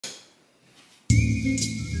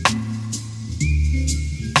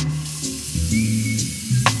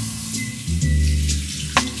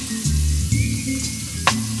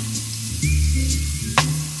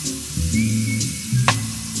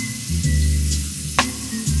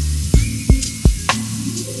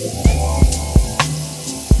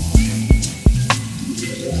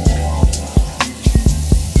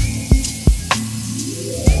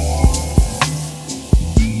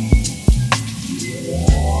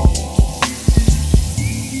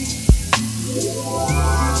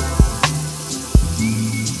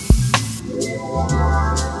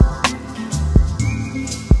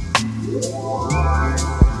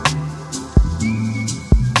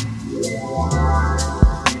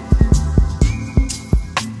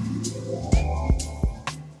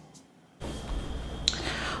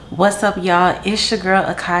What's up, y'all? It's your girl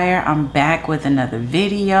Acire. I'm back with another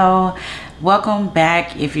video. Welcome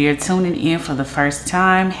back if you're tuning in for the first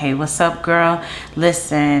time. Hey, what's up, girl?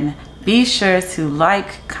 Listen, be sure to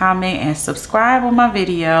like, comment, and subscribe on my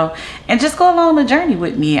video and just go along the journey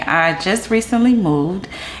with me. I just recently moved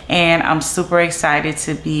and I'm super excited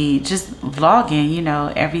to be just vlogging, you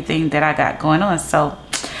know, everything that I got going on. So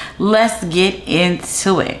let's get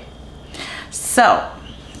into it. So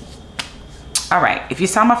all right, if you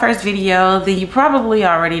saw my first video, then you probably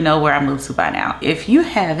already know where I moved to by now. If you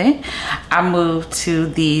haven't, I moved to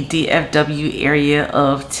the DFW area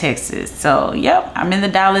of Texas. So yep, I'm in the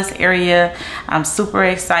Dallas area. I'm super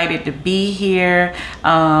excited to be here.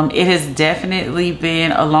 It has definitely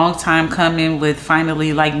been a long time coming with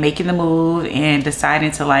finally like making the move and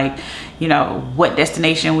deciding to like, you know, what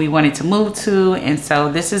destination we wanted to move to. And so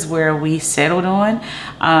this is where we settled on.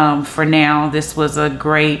 For now, this was a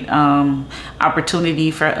great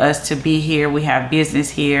opportunity for us to be here. We have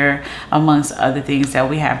business here, amongst other things that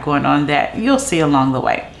we have going on that you'll see along the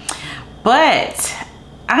way. But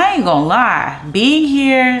I ain't gonna lie, being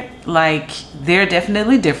here, like, there are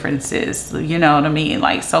definitely differences, you know what I mean?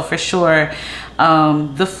 Like, so for sure,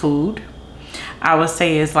 the food, I would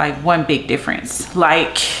say, is like one big difference.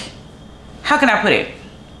 Like, how can I put it?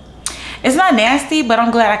 It's not nasty, but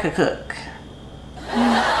I'm glad I could cook.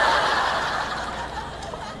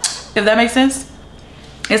 If that makes sense.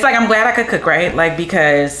 It's like I'm glad I could cook, right? Like,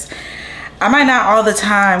 because I might not all the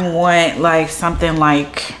time want like something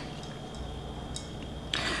like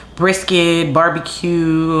brisket,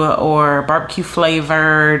 barbecue, or barbecue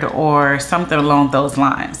flavored, or something along those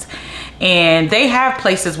lines. And they have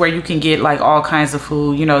places where you can get like all kinds of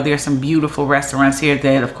food. You know, there's some beautiful restaurants here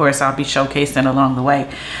that of course I'll be showcasing along the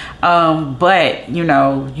way. But you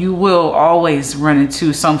know, you will always run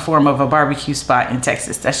into some form of a barbecue spot in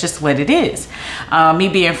Texas. That's just what it is. Me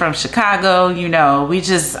being from Chicago, you know,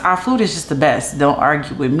 our food is just the best. Don't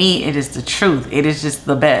argue with me. It is the truth. It is just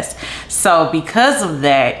the best. So because of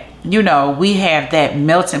that, you know, we have that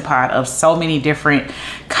melting pot of so many different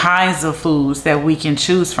kinds of foods that we can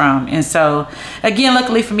choose from. And so again,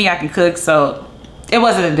 luckily for me, I can cook, so it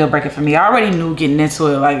wasn't a deal breaker for me. I already knew getting into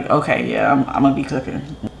it, like, okay, yeah, I'm gonna be cooking.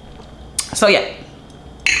 So yeah,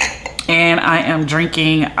 and I am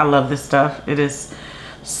drinking. I love this stuff. It is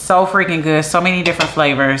so freaking good. So many different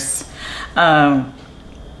flavors.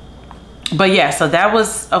 But yeah, so that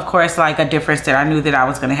was of course like a difference that I knew that I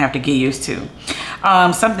was gonna have to get used to.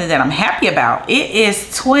 Something that I'm happy about, it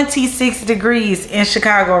is 26 degrees in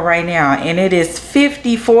Chicago right now, and it is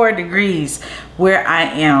 54 degrees where I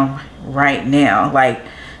am right now. Like,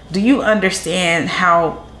 do you understand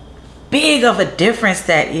how big of a difference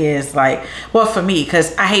that is? Like, well, for me,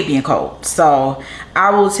 because I hate being cold, so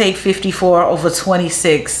I will take 54 over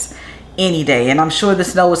 26 any day, and I'm sure the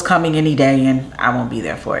snow is coming any day and I won't be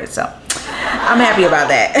there for it. So I'm happy about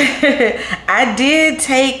that. I did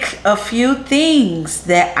take a few things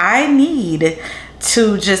that I need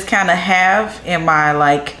to just kind of have in my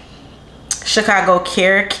like Chicago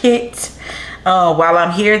care kit while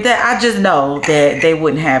I'm here that I just know that they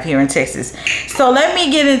wouldn't have here in Texas. So let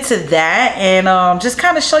me get into that and just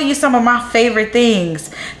kind of show you some of my favorite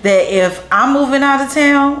things that if I'm moving out of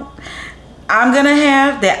town, I'm gonna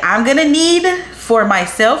have, that I'm gonna need for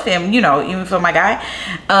myself and, you know, even for my guy.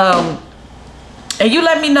 And you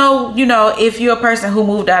let me know, you know, if you're a person who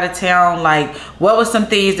moved out of town, like what were some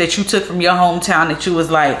things that you took from your hometown that you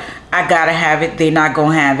was like, I gotta have it, they're not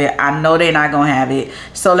gonna have it, I know they're not gonna have it,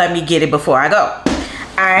 so let me get it before I go.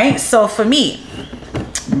 All right, so for me,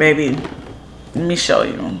 baby, let me show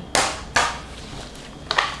you.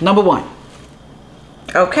 Number one,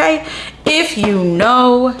 okay, if you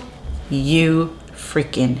know, you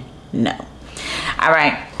freaking know. All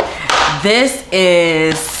right, this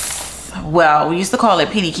is Well, we used to call it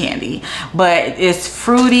penny candy, but it's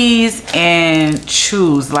Fruities and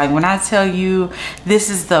Chews. Like when I tell you this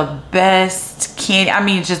is the best candy, I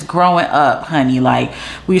mean just growing up, honey, like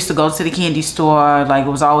we used to go to the candy store, like it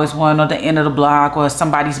was always one on the end of the block or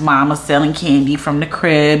somebody's mama selling candy from the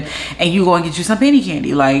crib, and you go and get you some penny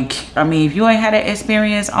candy. Like, I mean, if you ain't had that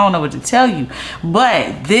experience, I don't know what to tell you.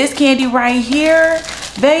 But this candy right here,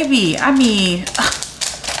 baby, I mean,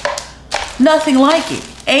 nothing like it.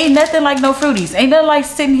 Ain't nothing like no Fruities. Ain't nothing like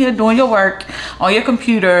sitting here doing your work on your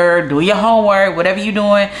computer, doing your homework, whatever you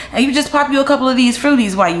doing, and you just pop you a couple of these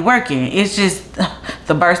Fruities while you working. It's just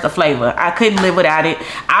the burst of flavor. I couldn't live without it.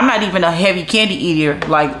 I'm not even a heavy candy eater.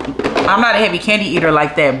 Like, I'm not a heavy candy eater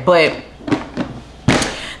like that, but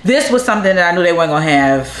this was something that I knew they weren't gonna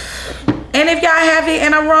have. And if y'all have it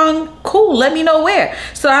and I'm wrong, cool, let me know where,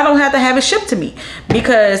 so I don't have to have it shipped to me.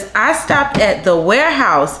 Because I stopped at the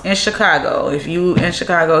warehouse in Chicago. If you in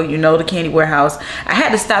Chicago, you know the candy warehouse. I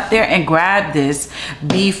had to stop there and grab this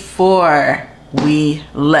before we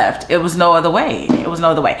left. It was no other way. It was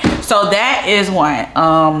no other way. So that is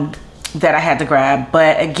one that I had to grab.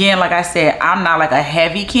 But again, like I said, I'm not like a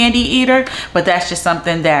heavy candy eater, but that's just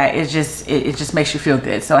something that it just makes you feel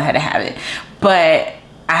good. So I had to have it. But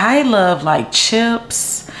I love like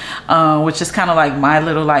chips, which is kind of like my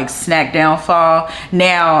little like snack downfall.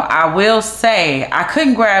 Now, I will say I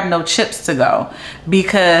couldn't grab no chips to go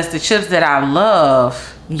because the chips that I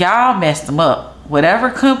love, y'all messed them up. Whatever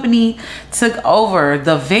company took over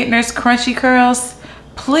the Vintner's Crunchy Curls,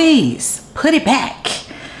 please put it back.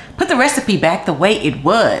 Put the recipe back the way it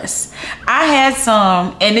was. I had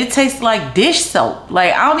some and it tastes like dish soap.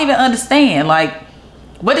 Like, I don't even understand. Like,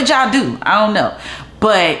 what did y'all do? I don't know.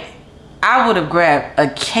 But I would have grabbed a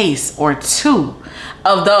case or two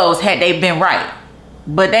of those had they been right.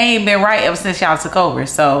 But they ain't been right ever since y'all took over.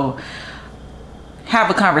 So have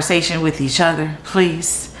a conversation with each other,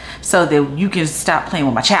 please, so that you can stop playing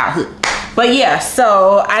with my childhood. But yeah,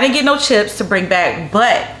 so I didn't get no chips to bring back,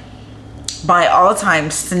 but my all-time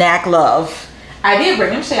snack love, I did bring.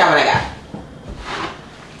 Let me show y'all what I got.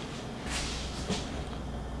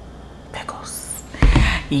 Pickles.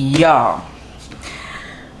 Y'all,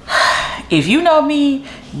 if you know me,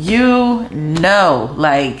 you know,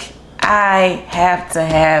 like, I have to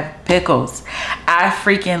have pickles. I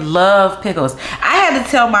freaking love pickles. I had to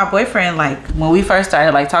tell my boyfriend, like, when we first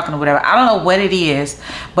started like talking or whatever, I don't know what it is,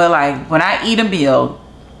 but like when I eat a meal,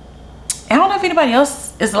 I don't know if anybody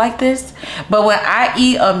else is like this, but when I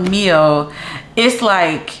eat a meal, it's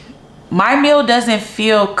like my meal doesn't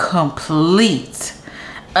feel complete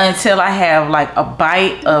until I have like a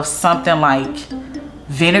bite of something like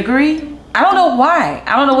vinegary. I don't know why.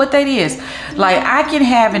 I don't know what that is. Like, I can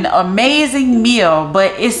have an amazing meal,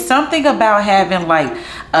 but it's something about having like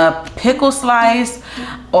a pickle slice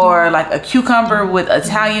or like a cucumber with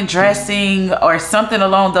Italian dressing or something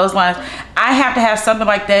along those lines. I have to have something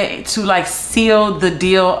like that to like seal the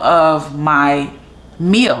deal of my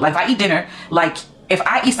meal. Like, if I eat dinner, like if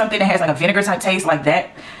I eat something that has like a vinegar type taste like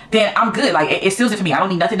that, then I'm good. Like, it seals it for me. I don't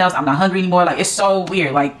need nothing else. I'm not hungry anymore. Like, it's so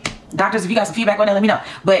weird. Like, doctors, if you got some feedback on that, let me know.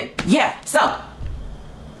 But yeah, so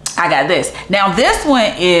I got this. Now this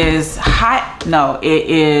one is hot. No, it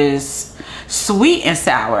is sweet and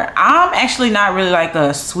sour. I'm actually not really like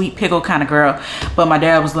a sweet pickle kind of girl, but my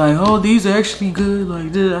dad was like, oh, these are actually good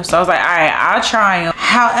like this. So I was like, all right, I'll try them.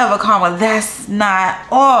 However, comma, that's not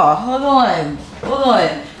all. Hold on.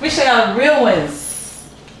 Let me show y'all the real ones.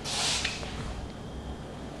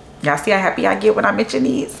 Y'all see how happy I get when I mention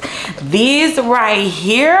these? These right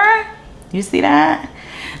here, you see that?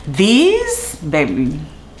 These, baby,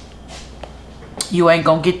 you ain't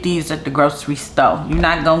gonna get these at the grocery store. You're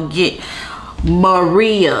not gonna get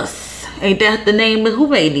Maria's. Ain't that the name of, who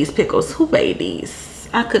made these pickles? Who made these?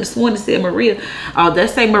 I could have sworn it said Maria. Oh, they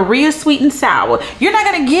say Maria sweet and sour. You're not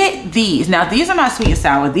gonna get these. Now, these are not sweet and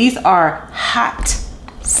sour. These are hot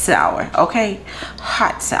sour, okay?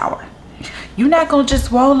 Hot sour. You're not gonna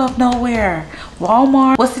just roll up nowhere.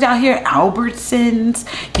 Walmart, what's it out here? Albertsons.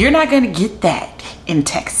 You're not gonna get that in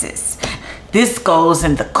Texas. This goes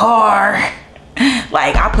in the car.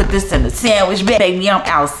 Like, I put this in the sandwich bag. Baby, I'm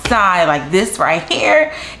outside. Like, this right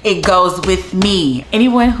here, it goes with me.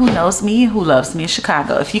 Anyone who knows me, who loves me in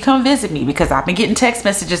Chicago, if you come visit me, because I've been getting text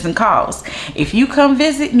messages and calls. If you come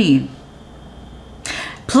visit me,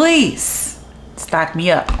 please stock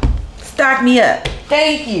me up. Stock me up.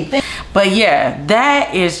 Thank you. But yeah,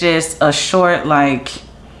 that is just a short like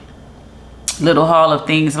little haul of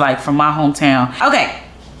things like from my hometown. Okay,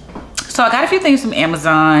 So I got a few things from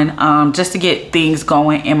Amazon just to get things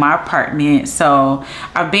going in my apartment. So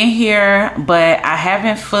I've been here, but I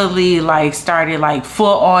haven't fully like started like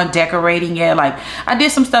full on decorating yet. Like I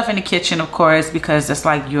did some stuff in the kitchen, of course, because it's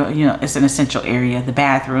like you know it's an essential area, the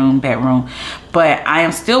bathroom, bedroom. But I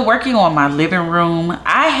am still working on my living room.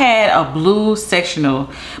 I had a blue sectional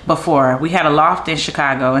before. We had a loft in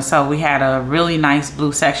Chicago, and so we had a really nice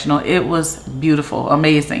blue sectional. It was beautiful,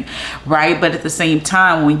 amazing, right? But at the same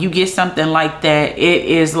time, when you get something like that, it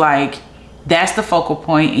is like that's the focal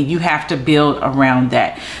point and you have to build around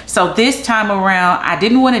that. So this time around I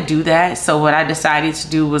didn't want to do that, so what I decided to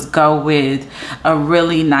do was go with a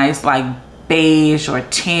really nice like beige or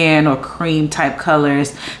tan or cream type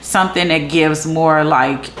colors, something that gives more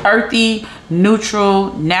like earthy,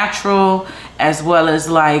 neutral, natural, as well as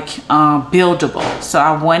like buildable. So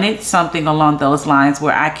I wanted something along those lines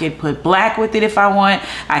where I could put black with it if I want,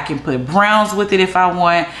 I can put browns with it if I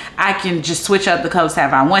want, I can just switch up the colors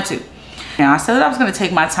however I want to. Now I said that I was going to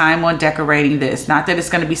take my time on decorating this, not that it's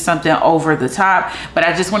going to be something over the top, but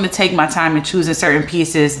I just want to take my time in choosing certain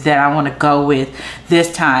pieces that I want to go with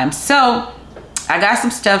this time. So I got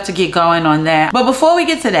some stuff to get going on that. But before we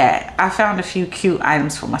get to that, I found a few cute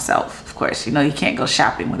items for myself. Of course, you know, you can't go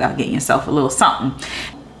shopping without getting yourself a little something.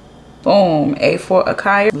 Boom, A for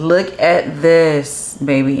Acire. Look at this,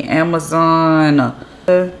 baby, Amazon.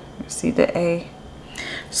 See the A?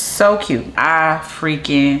 So cute. I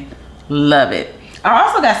freaking love it. I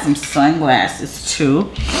also got some sunglasses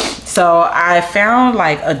too. So I found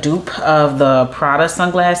like a dupe of the Prada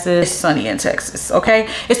sunglasses. It's sunny in Texas, okay?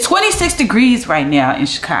 It's 26 degrees right now in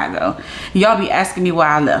Chicago. Y'all be asking me why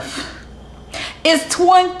I left. It's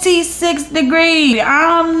 26 degrees.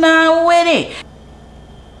 I'm not with it.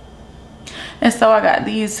 And so I got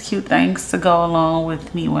these cute things to go along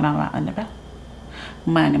with me when I'm out and about,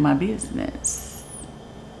 minding my business.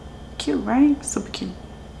 Cute, right? Super cute.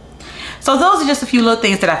 So those are just a few little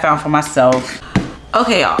things that I found for myself.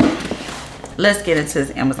 Okay, y'all, let's get into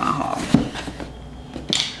this Amazon haul.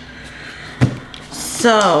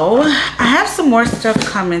 So I have some more stuff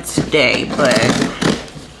coming today, but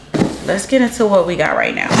let's get into what we got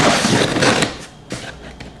right now.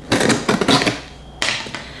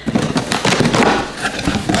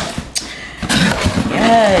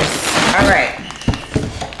 Yes, all right.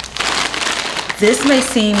 This may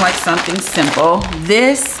seem like something simple.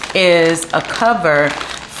 This is a cover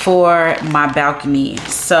for my balcony.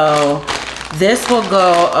 So this will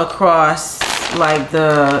go across like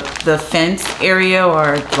the fence area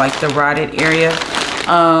or like the rotted area.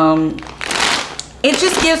 It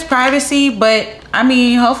just gives privacy, but I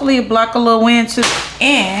mean, hopefully it block a little wind too.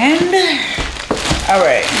 And all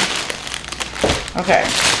right, okay,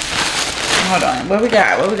 hold on, what we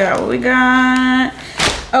got?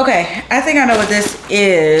 Okay, I think I know what this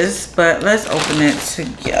is, but let's open it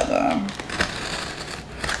together.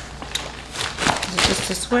 Just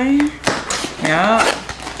this way. Yep.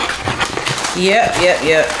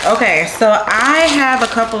 Okay, so I have a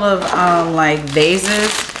couple of like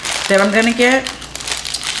vases that I'm gonna get,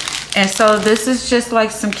 and so this is just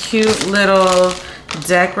like some cute little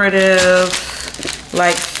decorative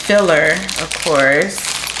like filler, of course,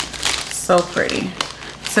 so pretty,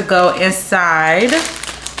 to go inside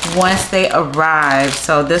once they arrive.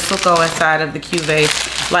 So this will go inside of the cute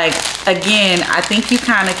vase. Like, again, I think you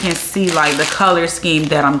kind of can see like the color scheme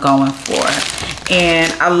that I'm going for.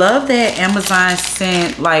 And I love that Amazon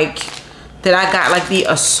sent like, that I got like the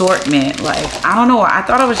assortment. Like, I don't know, I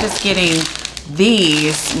thought I was just getting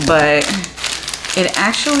these, but it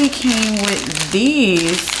actually came with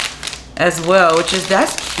these as well, which is,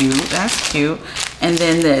 that's cute. And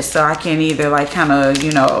then this, so I can either like kind of,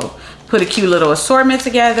 you know, put a cute little assortment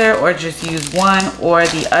together or just use one or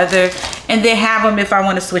the other, and then have them if I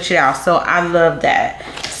want to switch it out. So I love that.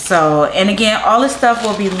 So, and again, all this stuff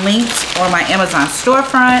will be linked on my Amazon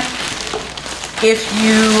storefront if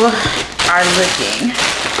you are looking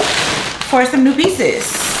for some new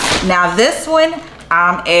pieces. Now this one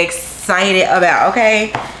I'm excited about,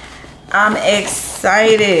 okay? I'm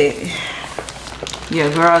excited. Your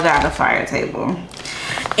girl got a fire table.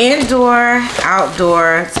 Indoor,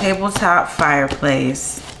 outdoor, tabletop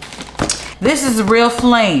fireplace. This is real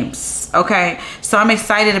flames, okay? So I'm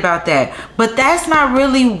excited about that. But that's not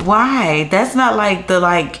really why. That's not like the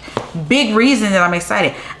big reason that I'm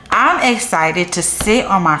excited. I'm excited to sit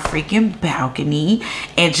on my freaking balcony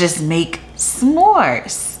and just make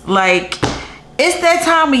s'mores. Like, it's that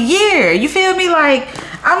time of year. You feel me? Like,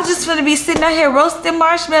 I'm just gonna be sitting out here roasting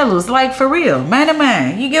marshmallows, like, for real, man to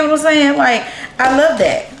man. You get what I'm saying? Like, I love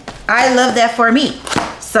that. I love that for me.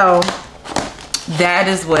 So that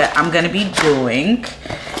is what I'm gonna be doing.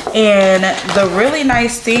 And the really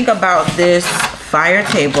nice thing about this fire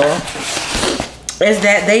table is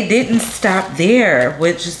that they didn't stop there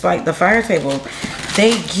with just like the fire table.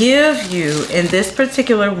 They give you, in this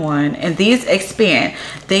particular one, and these expand,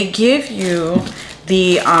 they give you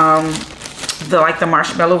the like the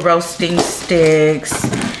marshmallow roasting sticks,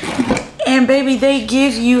 and baby, they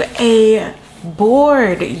give you a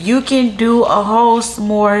board. You can do a whole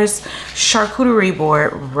s'mores charcuterie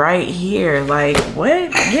board right here. Like,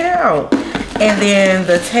 what? Get out. And then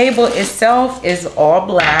the table itself is all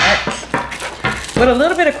black with a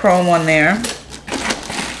little bit of chrome on there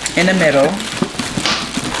in the middle.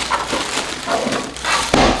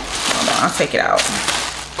 Hold on, I'll take it out.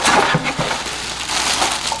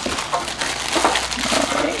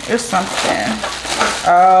 Oh, wait, there's something.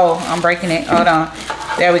 Oh, I'm breaking it. Hold on.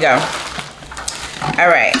 There we go. All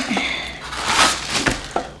right.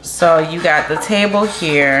 So you got the table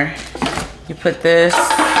here. You put this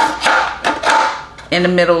in the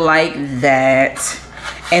middle like that.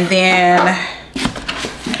 And then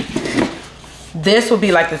this will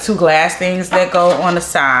be like the two glass things that go on the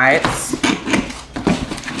sides.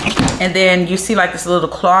 And then you see like this little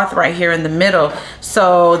cloth right here in the middle.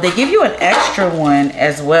 So they give you an extra one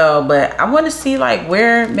as well, but I want to see like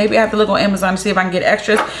where, maybe I have to look on Amazon to see if I can get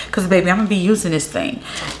extras, because baby, I'm gonna be using this thing.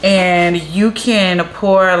 And you can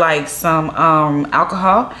pour like some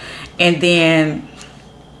alcohol, and then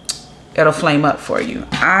it'll flame up for you.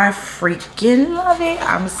 I freaking love it.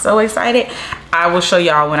 I'm so excited. I will show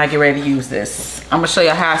y'all when I get ready to use this. I'm gonna show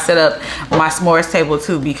y'all how I set up my s'mores table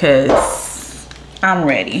too, because I'm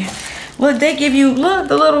ready. Look, they give you, look,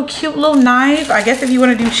 the little cute little knife. I guess if you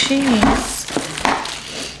want to do cheese.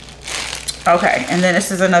 Okay, and then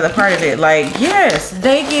this is another part of it. Like, yes,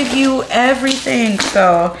 they give you everything.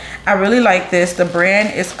 So I really like this. The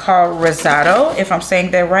brand is called Rosato, if I'm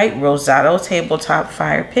saying that right. Rosato Tabletop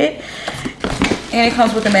Fire Pit. And it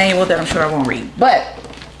comes with a manual that I'm sure I won't read. But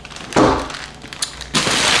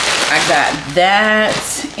I got that,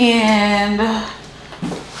 and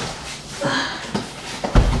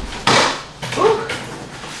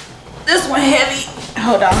this one heavy.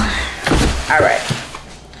 Hold on. All right.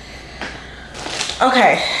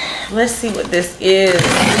 Okay, let's see what this is.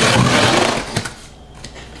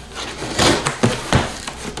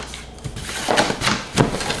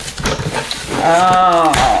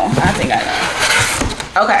 Oh, I think I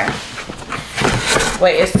know. Okay.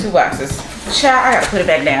 Wait, it's 2 boxes. Child, I gotta put it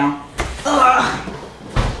back down. Ugh.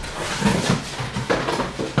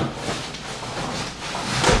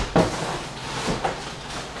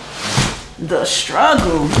 The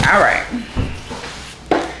struggle. All right.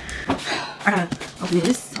 I gotta open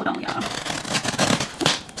this. Hold on, y'all.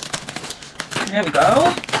 There we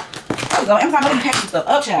go. There we go. Amazon really packing stuff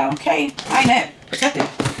up, child. Okay. I ain't that protected.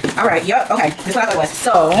 All right. Yep. Okay. This is what I thought it was.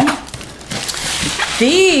 So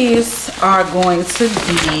these are going to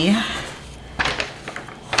be.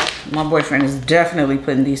 My boyfriend is definitely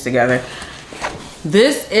putting these together.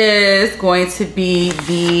 This is going to be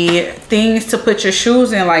the things to put your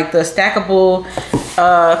shoes in, like the stackable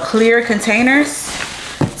clear containers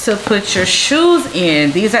to put your shoes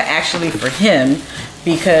in. These are actually for him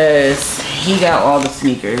because he got all the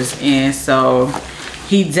sneakers, and so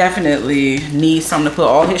he definitely needs something to put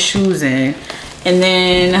all his shoes in. And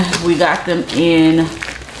then we got them in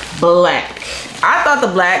black. I thought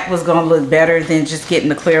the black was gonna look better than just getting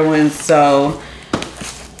the clear ones, so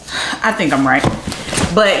I think I'm right.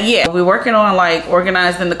 But yeah, we're working on like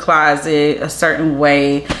organizing the closet a certain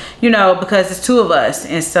way, you know, because it's 2 of us.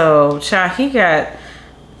 And so, child, he got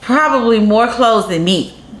probably more clothes than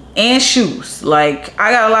me, and shoes. Like,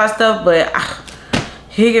 I got a lot of stuff, but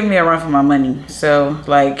he giving me a run for my money. So,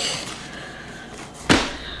 like,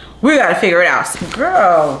 we gotta figure it out.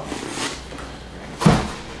 Girl,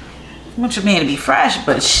 I want your man to be fresh,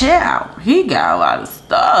 but child, he got a lot of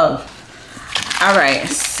stuff. All right,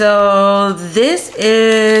 so this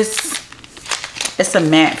is, it's a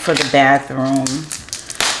mat for the bathroom.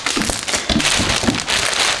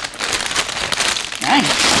 Nice.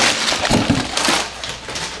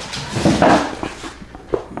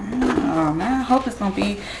 Oh man, I hope it's gonna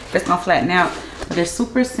flatten out. But it's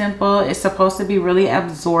super simple. It's supposed to be really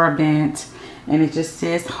absorbent, and it just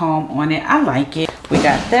says home on it. I like it. We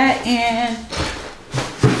got that in.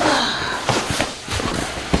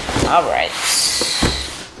 All right.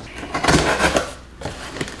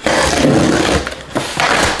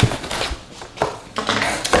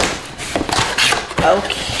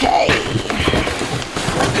 Okay,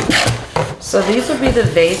 so these will be the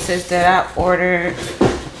vases that I ordered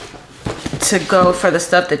to go for the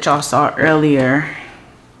stuff that y'all saw earlier.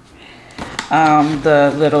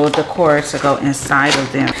 the little decor to go inside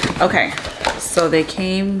of them. Okay, so they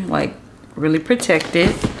came like really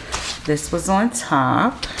protected. This was on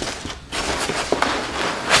top.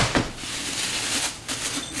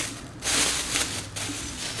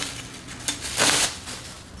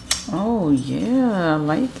 Oh yeah, I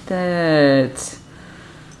like that.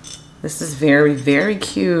 This is very, very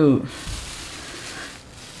cute.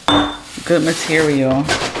 Good material.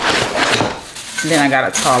 Then I got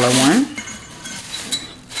a taller one.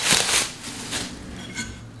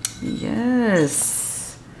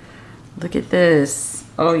 Yes. Look at this.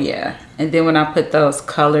 Oh yeah. And then when I put those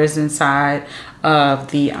colors inside of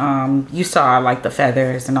the, you saw like the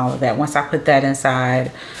feathers and all of that. Once I put that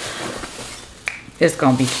inside, it's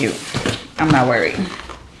gonna be cute. I'm not worried.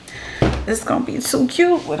 It's gonna be so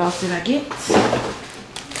cute. What else did I get?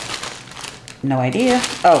 No idea.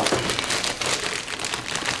 Oh.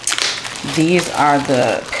 These are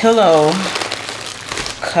the pillow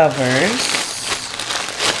covers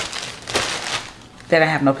that I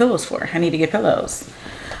have no pillows for. I need to get pillows.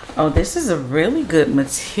 Oh, this is a really good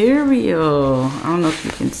material. I don't know if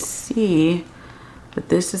you can see, but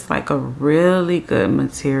this is like a really good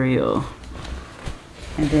material.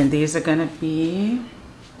 And then these are gonna be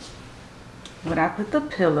what I put the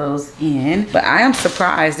pillows in. But I am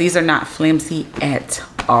surprised these are not flimsy at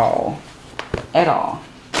all. At all.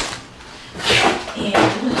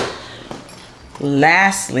 And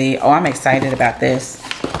lastly, oh, I'm excited about this.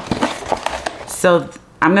 So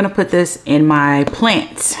I'm gonna put this in my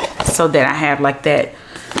plants so that I have like that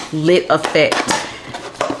lit effect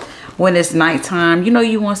when it's nighttime. You know,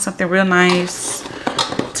 you want something real nice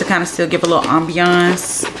to kind of still give a little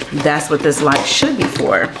ambiance. That's what this light should be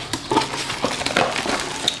for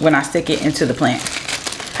when I stick it into the plant.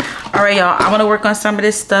 All right, y'all, I'm gonna work on some of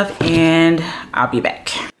this stuff and I'll be back.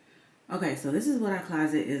 Okay, so this is what our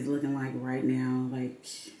closet is looking like right now. Like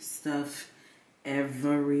stuff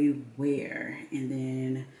everywhere. And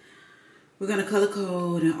then we're gonna color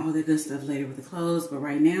code and all that good stuff later with the clothes. But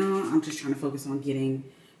right now, I'm just trying to focus on getting,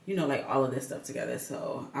 you know, like all of this stuff together.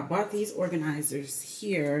 So I bought these organizers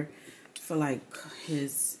here for like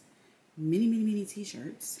his mini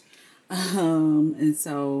t-shirts. And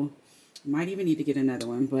so might even need to get another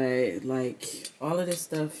one. But like all of this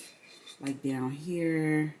stuff like down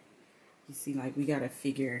here, you see, like we gotta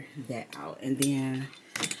figure that out. And then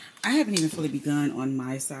I haven't even fully begun on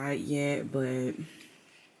my side yet, but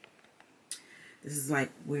this is like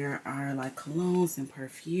where our like colognes and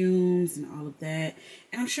perfumes and all of that.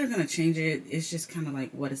 And I'm sure gonna change it. It's just kind of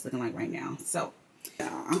like what it's looking like right now. So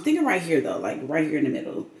I'm thinking right here though, like right here in the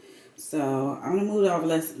middle. So I'm gonna move all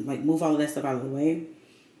of that stuff out of the way,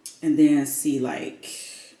 and then see like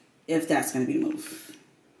if that's gonna be moved.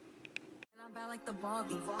 Like the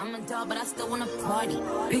Barbie. I'm a doll, but I still wanna party.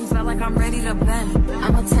 Pink felt like I'm ready to bend.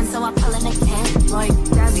 I'm a 10, so I pull in a 10. Like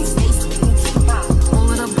Jazzy, Stacy, all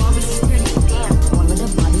of the Barbies is pretty. Damn, all of the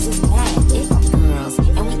Barbies is bad. It girls,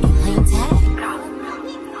 and we ain't playing tag.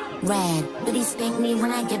 Red, but he spank me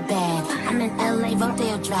when I get bad. I'm in LA,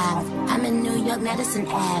 Rodeo Drive. I'm in New York, Madison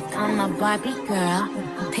Ave. I'm a Barbie girl.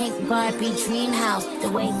 Pink Barbie dream house. The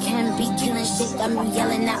way Kim be killing shit got me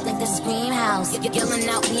yelling out like the scream house. Yelling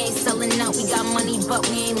out, we ain't selling out. We got money, but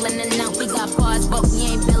we ain't lending out. We got bars, but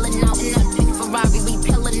we ain't billing out. In that pink Ferrari, we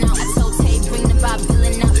pillin' out. I told Tay, bring the vibe,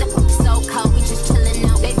 billing out. So cold, we just chillin'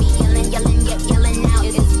 out. Baby yelling, yet yelling out.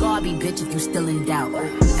 It's Barbie, bitch, if you still in doubt.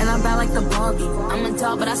 And I'm bad like the Barbie. I'm a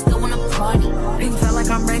doll, but I still wanna party. Pink felt like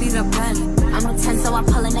I'm ready to bend. I'm a 10, so I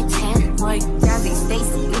pull in a 10. Like Jazzy,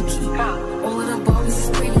 Stacy, Yuki. All of the Barbies is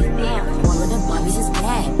pretty. Damn, all of the Barbies is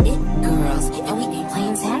bad. It girls, and we ain't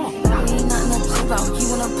playing tag. We ain't nothing to play about. You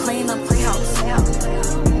wanna play in the playhouse?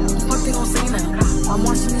 What they gon' say now? I'm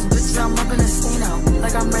watching these bitches, I'm up in a stay now.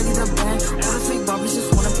 Like I'm ready to bend. All the fake Barbies just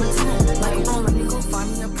wanna pretend. Like, oh, let me go find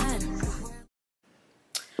me a pen.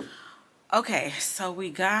 Okay, so we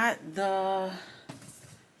got the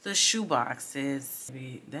shoe boxes.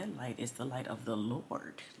 That light is the light of the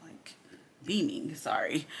Lord, like beaming.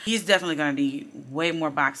 Sorry, he's definitely gonna need way more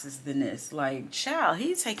boxes than this. Like, child,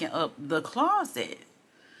 he's taking up the closet.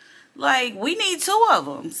 Like, we need 2 of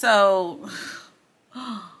them. So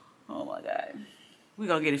oh my god, we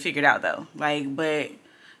gonna get it figured out though. Like, but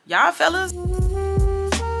y'all fellas,